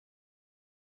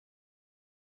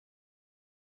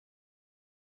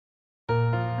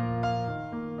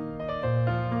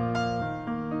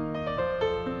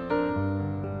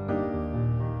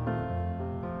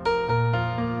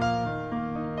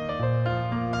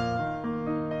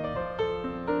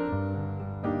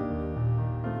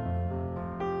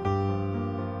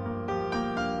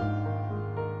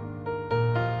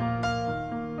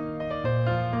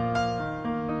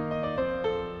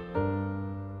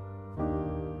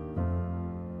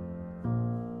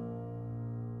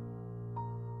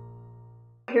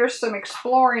Here's some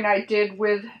exploring I did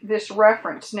with this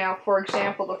reference. Now, for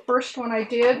example, the first one I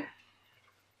did,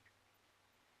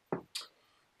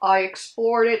 I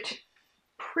explored it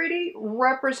pretty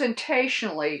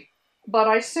representationally, but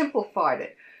I simplified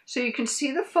it. So you can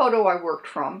see the photo I worked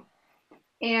from,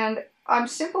 and I'm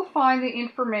simplifying the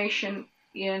information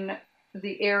in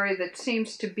the area that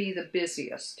seems to be the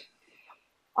busiest.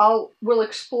 We'll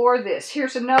explore this.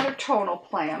 Here's another tonal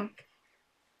plan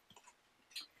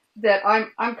that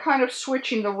I'm kind of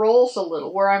switching the roles a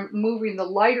little, where I'm moving the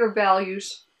lighter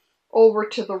values over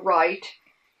to the right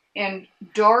and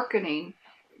darkening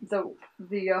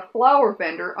the flower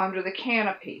bender under the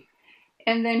canopy.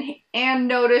 And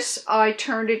notice I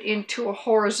turned it into a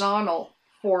horizontal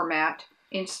format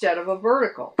instead of a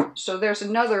vertical. So there's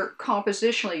another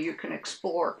compositionally you can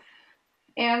explore.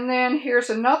 And then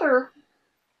here's another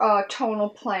tonal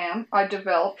plan I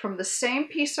developed from the same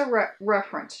piece of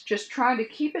reference, just trying to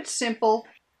keep it simple.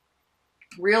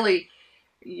 Really,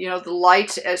 you know, the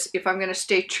lights, as if I'm going to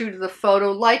stay true to the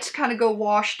photo, lights kind of go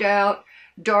washed out.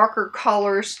 Darker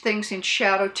colors, things in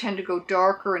shadow tend to go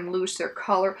darker and lose their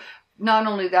color. Not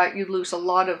only that, you lose a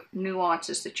lot of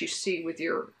nuances that you see with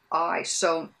your eye.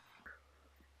 So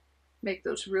make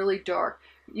those really dark.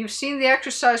 You've seen the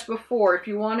exercise before. If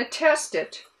you want to test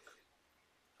it,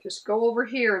 just go over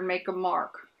here and make a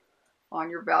mark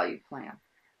on your value plan.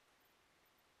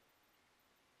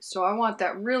 So I want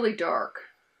that really dark.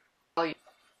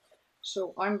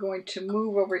 So I'm going to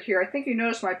move over here. I think you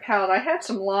noticed my palette. I had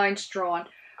some lines drawn.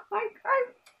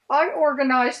 I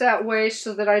organize that way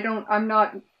so that I'm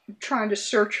not trying to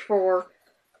search for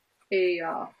a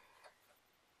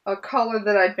color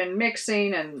that I've been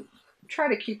mixing, and try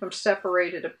to keep them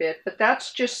separated a bit. But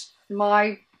that's just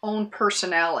my own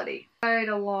personality. Right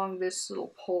along this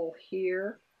little pole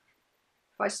here.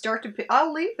 If I start to,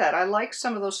 I'll leave that. I like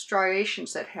some of those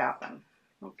striations that happen.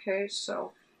 Okay,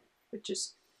 so it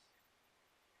just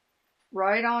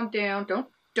right on down.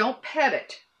 Don't pet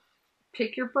it.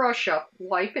 Pick your brush up,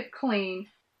 wipe it clean.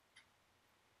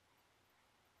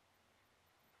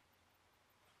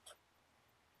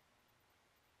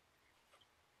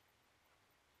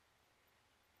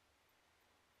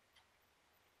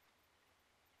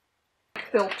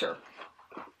 Filter.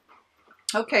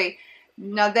 Okay,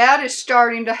 now that is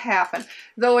starting to happen.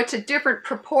 Though it's a different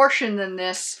proportion than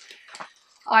this,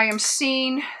 I am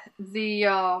seeing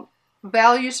the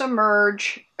values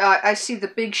emerge. I see the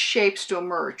big shapes to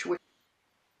emerge.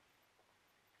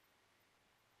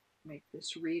 Make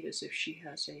this read as if she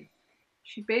has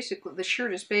the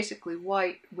shirt is basically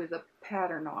white with a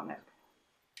pattern on it.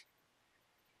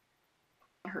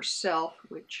 Herself,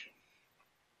 which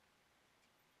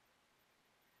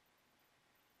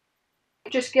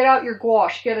just get out your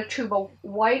gouache. Get a tube of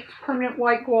white, permanent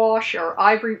white gouache, or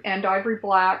ivory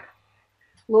black,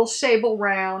 little sable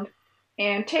round,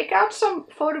 and take out some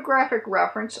photographic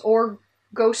reference, or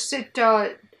go sit,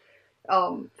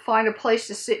 find a place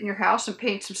to sit in your house and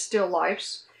paint some still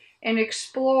lifes, and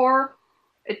explore.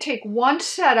 Take one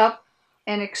setup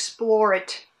and explore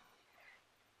it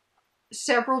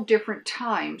several different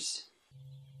times.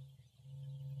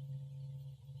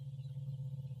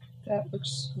 That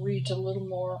reads a little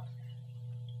more,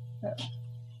 that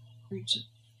reads it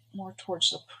more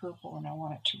towards the purple, and I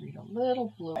want it to read a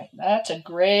little blue. That's a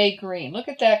gray-green. Look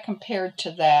at that compared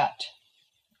to that.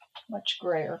 Much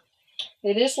grayer.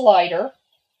 It is lighter.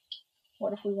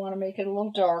 What if we want to make it a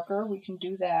little darker? We can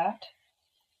do that.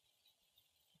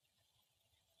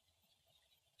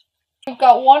 We've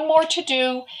got one more to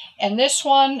do, and this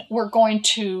one we're going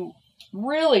to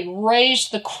really raise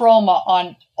the chroma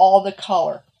on all the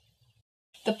color.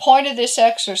 The point of this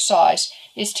exercise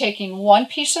is taking one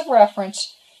piece of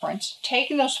reference,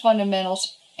 taking those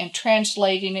fundamentals and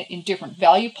translating it in different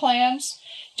value plans,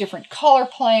 different color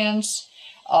plans,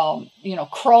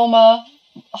 chroma,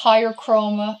 higher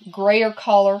chroma, grayer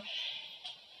color.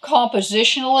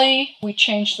 Compositionally, we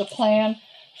change the plan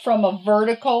from a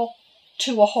vertical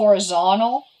to a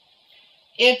horizontal.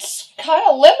 It's kind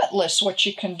of limitless what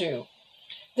you can do.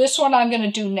 This one I'm going to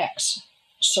do next.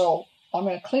 So I'm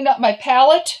going to clean up my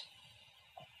palette.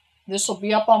 This will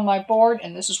be up on my board,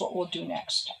 and this is what we'll do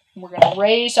next. We're going to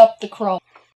raise up the chroma.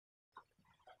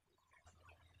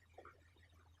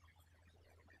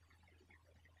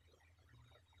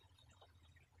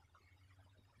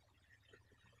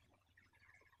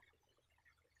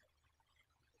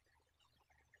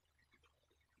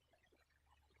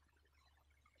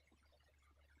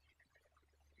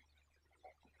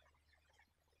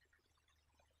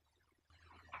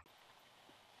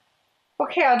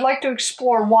 Okay, I'd like to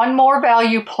explore one more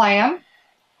value plan.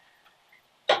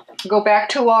 Go back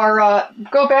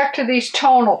to these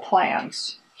tonal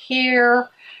plans. Here,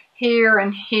 here,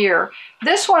 and here.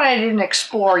 This one I didn't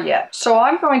explore yet, so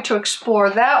I'm going to explore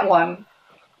that one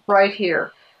right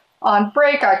here. On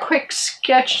break, I quick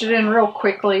sketched it in real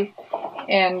quickly,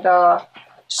 and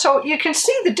so you can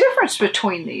see the difference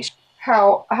between these,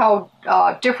 how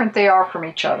different they are from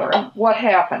each other, and what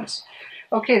happens.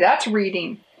 Okay, that's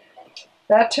reading.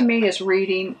 That to me is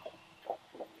reading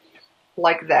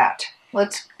like that.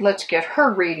 Let's get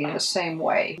her reading the same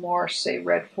way. More, say,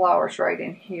 red flowers right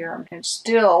in here. And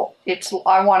still,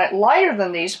 I want it lighter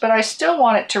than these, but I still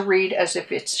want it to read as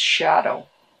if it's shadow.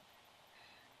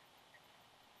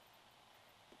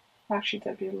 Actually,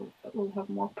 that'd be a little have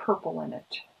more purple in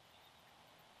it.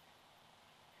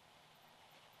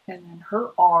 And then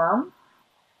her arm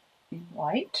in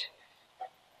white.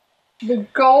 The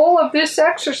goal of this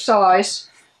exercise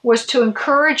was to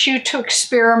encourage you to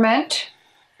experiment,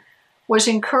 was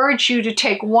encourage you to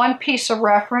take one piece of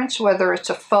reference, whether it's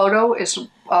a photo, is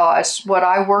what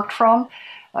I worked from,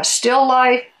 a still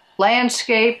life,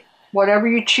 landscape, whatever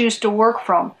you choose to work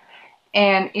from,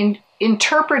 and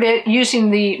interpret it using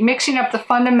mixing up the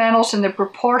fundamentals and the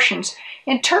proportions.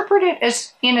 Interpret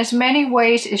it in as many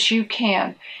ways as you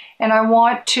can. And I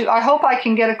hope I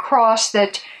can get across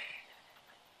that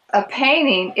a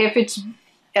painting, if it's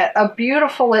a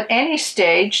beautiful at any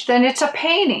stage, then it's a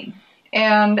painting.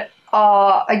 And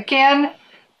again,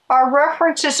 our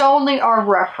reference is only our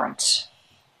reference.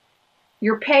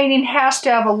 Your painting has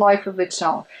to have a life of its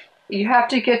own. You have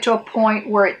to get to a point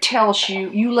where it tells you,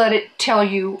 you let it tell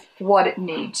you what it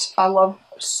needs. I love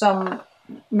some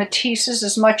Matisses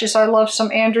as much as I love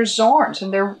some Anders Zorns,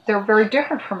 and they're very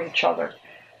different from each other.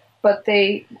 But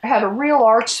they had a real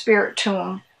art spirit to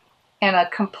them, and a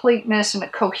completeness and a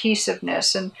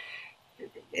cohesiveness, and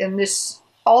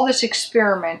all this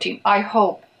experimenting, I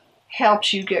hope,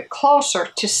 helps you get closer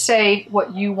to say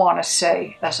what you want to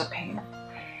say as a painter.